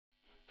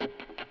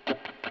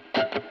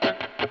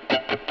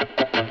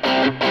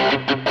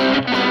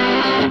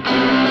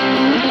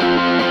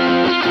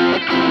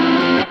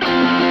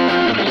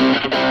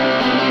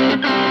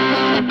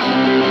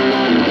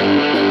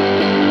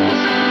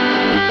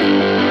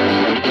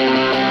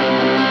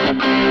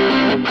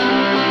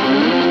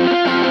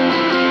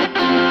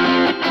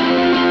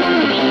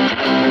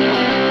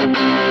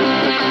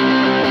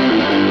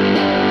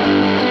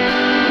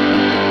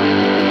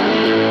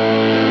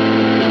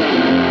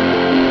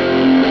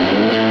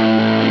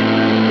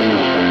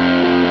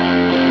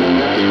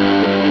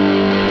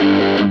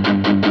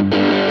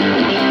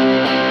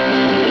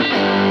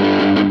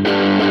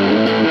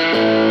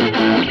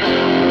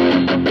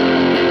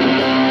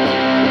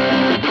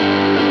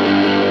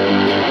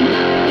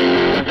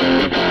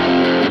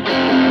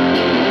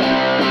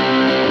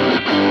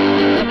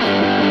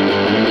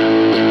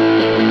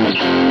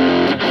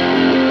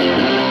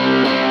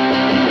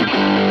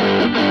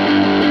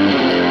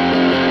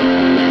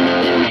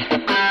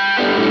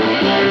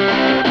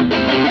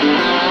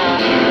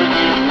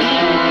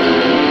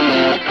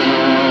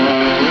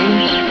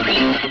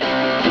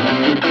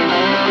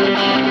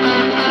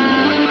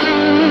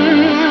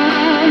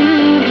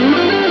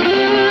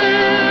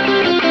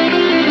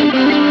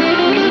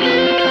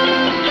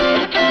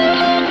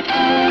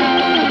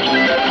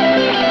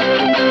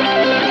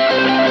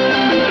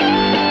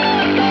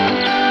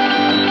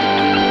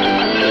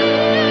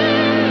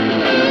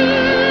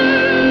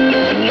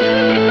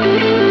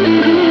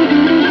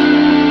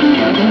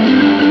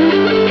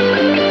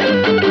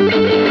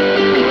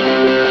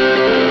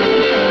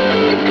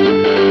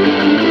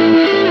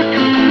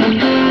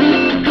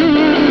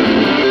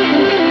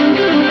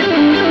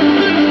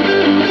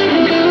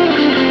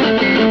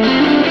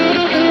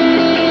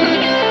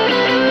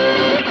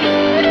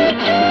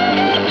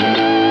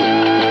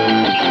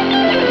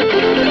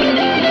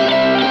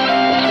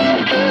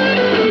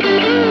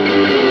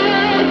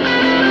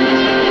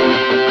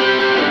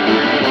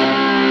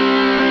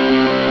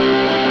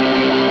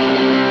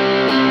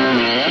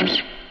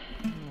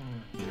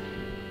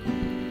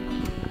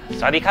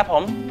สวัสดีครับผ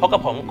มพบกั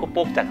บผมครู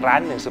ปุ๊กจากร้า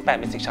น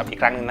108 Music Shop อีก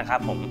ครั้งนึงนะครับ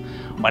ผม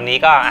วันนี้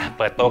ก็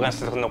เปิดตัวกัน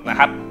สนุกนะ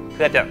ครับเ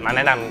พื่อจะมาแน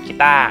ะนำกี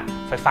ตาร์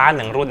ไฟฟ้า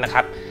1รุ่นนะค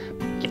รับ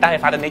กีตาร์ไฟ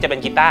ฟ้าตัวนี้จะเป็น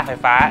กีตาร์ไฟ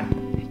ฟ้า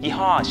ยี่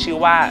ห้อชื่อ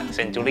ว่า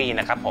Century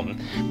นะครับผม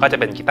ก็จะ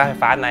เป็นกีตาร์ไฟ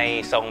ฟ้าใน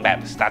ทรงแบบ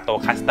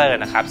Stratocaster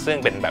นะครับซึ่ง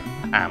เป็นแบบ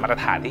มาตร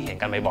ฐานที่เห็น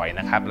กันบ่อยๆ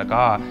นะครับแล้ว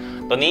ก็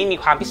ตัวนี้มี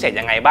ความพิเศษ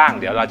ยังไงบ้าง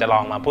เดี๋ยวเราจะล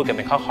องมาพูดกันเ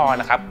ป็นข้อ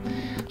ๆนะครับ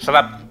สำห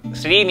รับ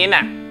ซีรีส์นี้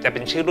น่ะจะเป็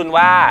นชื่อรุ่น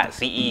ว่า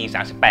CE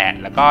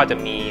 38แล้วก็จะ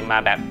มีมา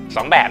แบบ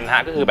2แบบนะฮ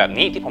ะก็คือแบบ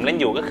นี้ที่ผมเล่น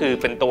อยู่ก็คือ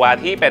เป็นตัว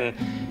ที่เป็น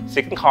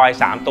ซิงค์คอย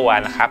3ตัว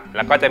นะครับแ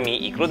ล้วก็จะมี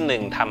อีกรุ่นหนึ่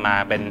งทำมา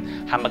เป็น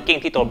ฮัมเมอร์กิ้ง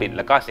ที่ตัวบิดแ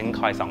ล้วก็ซิงค์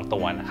คอย2ตั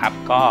วนะครับ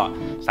ก็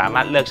สาม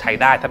ารถเลือกใช้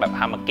ได้ถ้าแบบ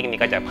ฮัมเมอร์กิ้งนี่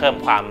ก็จะเพิ่ม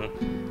ความ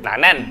หนา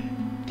แน่น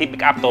ที่ปิ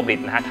กอัพตัวบิด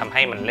นะฮะทำใ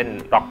ห้มันเล่น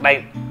ร็อกได้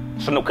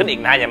สนุกขึ้นอี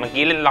กนะอย่างเมื่อ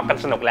กี้เล่นร็อกกัน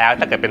สนุกแล้ว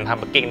ถ้าเกิดเป็นฮัม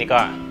เมอร์กิ้งนี่ก็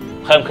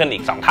เพิ่มขึ้นอี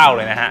ก2เท่าเ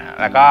ลยนะฮะ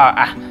แล้วก็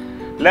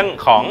เรื่อง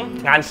ของ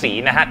งานสี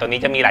นะฮะตัวนี้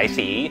จะมีหลาย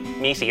สี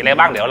มีสีอะไร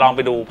บ้างเดี๋ยวลองไป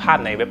ดูภาพ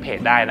ในเว็บเพจ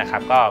ได้นะครั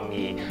บก็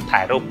มีถ่า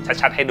ยรูป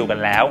ชัดๆให้ดูกัน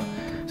แล้ว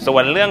ส่ว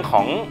นเรื่องข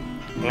อง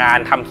งาน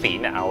ทำสี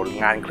เนี่ยเอา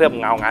งานเคลือบ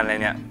เงางานอะไร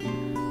เนี่ย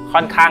ค่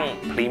อนข้าง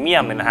พรีเมีย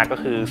มเลยนะฮะก็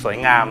คือสวย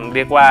งามเ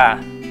รียกว่า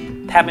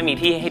แทบไม่มี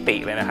ที่ให้ติ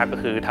เลยนะครับก็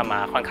คือทำมา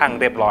ค่อนข้าง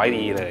เรียบร้อย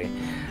ดีเลย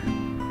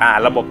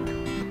ระบบ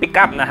ปิก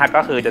อัพนะฮะ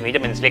ก็คือตัวนี้จ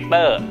ะเป็น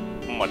selector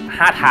หมด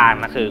5ทาง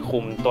นะคือคุ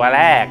มตัวแ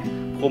รก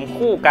คุม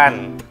คู่กัน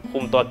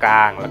คุมตัวกล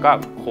างแล้วก็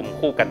คุม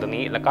คู่กันตัว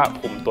นี้แล้วก็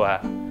คุมตัว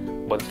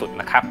บนสุด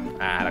นะครับ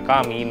แล้วก็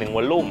มี1ว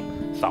อลลุ่ม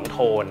2โท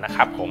นนะค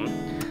รับผม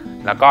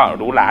แล้วก็ห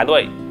รูหราด้ว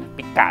ย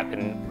ปิกการ์ดเป็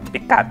นปิ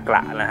กการ์ดกร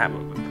ะนะครับ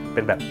เ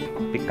ป็นแบบ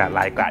ปิกการ์ดล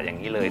ายกระอย่าง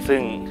นี้เลยซึ่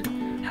ง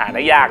หาไ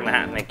ด้ยากนะฮ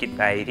ะในกี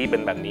ตาร์ที่เป็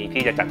นแบบนี้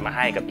ที่จะจัดมาใ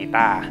ห้กับกีต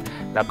าร์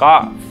แล้วก็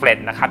เฟรต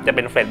นะครับจะเ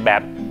ป็นเฟรตแบ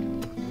บ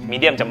มี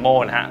เดียมจัมโบ้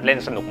นะฮะเล่น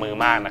สนุกมือ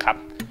มากนะครับ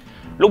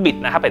ลูกบิด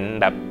นะครับเป็น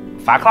แบบ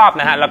ฝาครอบ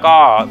นะฮะแล้วก็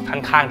ค่อ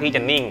นข้างที่จ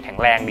ะนิ่งแข็ง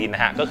แรงดีน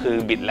ะฮะก็คือ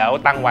บิดแล้ว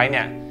ตั้งไว้เ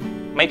นี่ย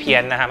ไม่เพี้ย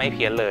นนะฮะไม่เ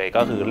พี้ยนเลย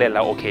ก็คือเล่นแ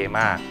ล้วโอเค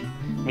มาก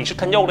มีชุด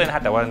คันโยกด้วยนะฮ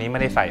ะแต่ว่าอันนี้ไ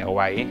ม่ได้ใส่เอาไ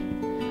ว้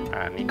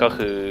นี่ก็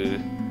คือ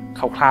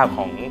คร่าวๆข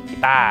องกี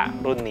ตาร์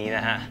รุ่นนี้น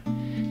ะฮะ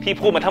ที่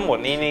พูดมาทั้งหมด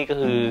นี่ก็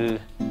คือ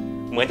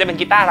เหมือนจะเป็น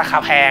กีตาร์ราคา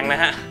แพงน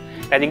ะฮะ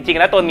แต่จริงๆ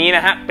แล้วตัวนี้น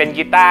ะฮะเป็น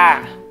กีตาร์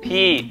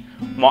ที่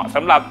เหมาะส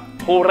ำหรับ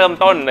ผู้เริ่ม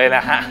ต้นเลยน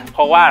ะฮะเพ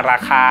ราะว่ารา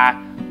คา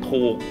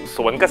ถูกส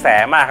วนกระแส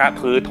มากครับ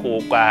คือถู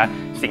กกว่า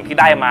สิ่งที่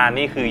ได้มา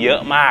นี่คือเยอะ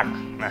มาก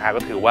นะฮะก็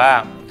ถือว่า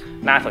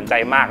น่าสนใจ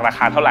มากราค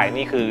าเท่าไหร่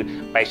นี่คือ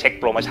ไปเช็ค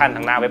โปรโมชั่นท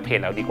างหน้าเว็บเพจ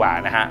เอาดีกว่า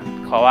นะฮะ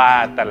เพราะว่า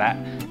แต่ละ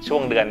ช่ว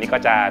งเดือนนี้ก็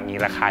จะมี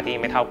ราคาที่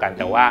ไม่เท่ากัน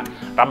แต่ว่า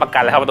รับประกั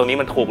นแล้วครับว่าตัวนี้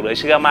มันถูกเหลือ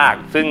เชื่อมาก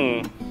ซึ่ง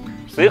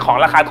ซื้อของ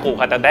ราคาถูก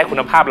ค่ะแต่ได้คุ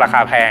ณภาพราค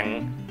าแพง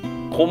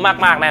คุ้ม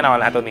มากๆแน่นอน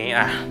นะตัวนี้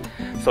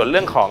ส่วนเ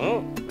รื่องของ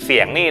เสี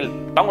ยงนี่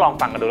ต้องลอง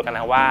ฟังกันดูแล้วกันน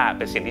ะว่าเ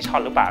ป็นเสียงที่ชอ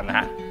บหรือเปล่านะฮ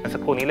ะสั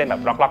กครู่นี้เล่นแบ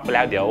บล็อกๆไปแ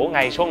ล้วเดี๋ยวไง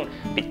ช่วง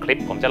ปิดคลิป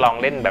ผมจะลอง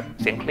เล่นแบบ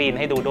เสียงคลีน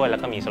ให้ดูด้วยแล้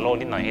วก็มีโซโล่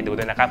นิดหน่อยให้ดู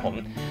ด้วยนะครับผม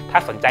ถ้า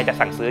สนใจจะ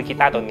สั่งซื้อกี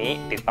ตาร์ตัวนี้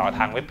ติดต่อท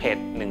างเว็บเพจ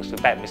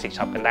108 Music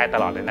Shop กันได้ต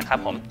ลอดเลยนะครับ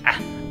ผม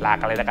ลา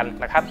กันเลยแล้วกัน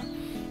นะครับ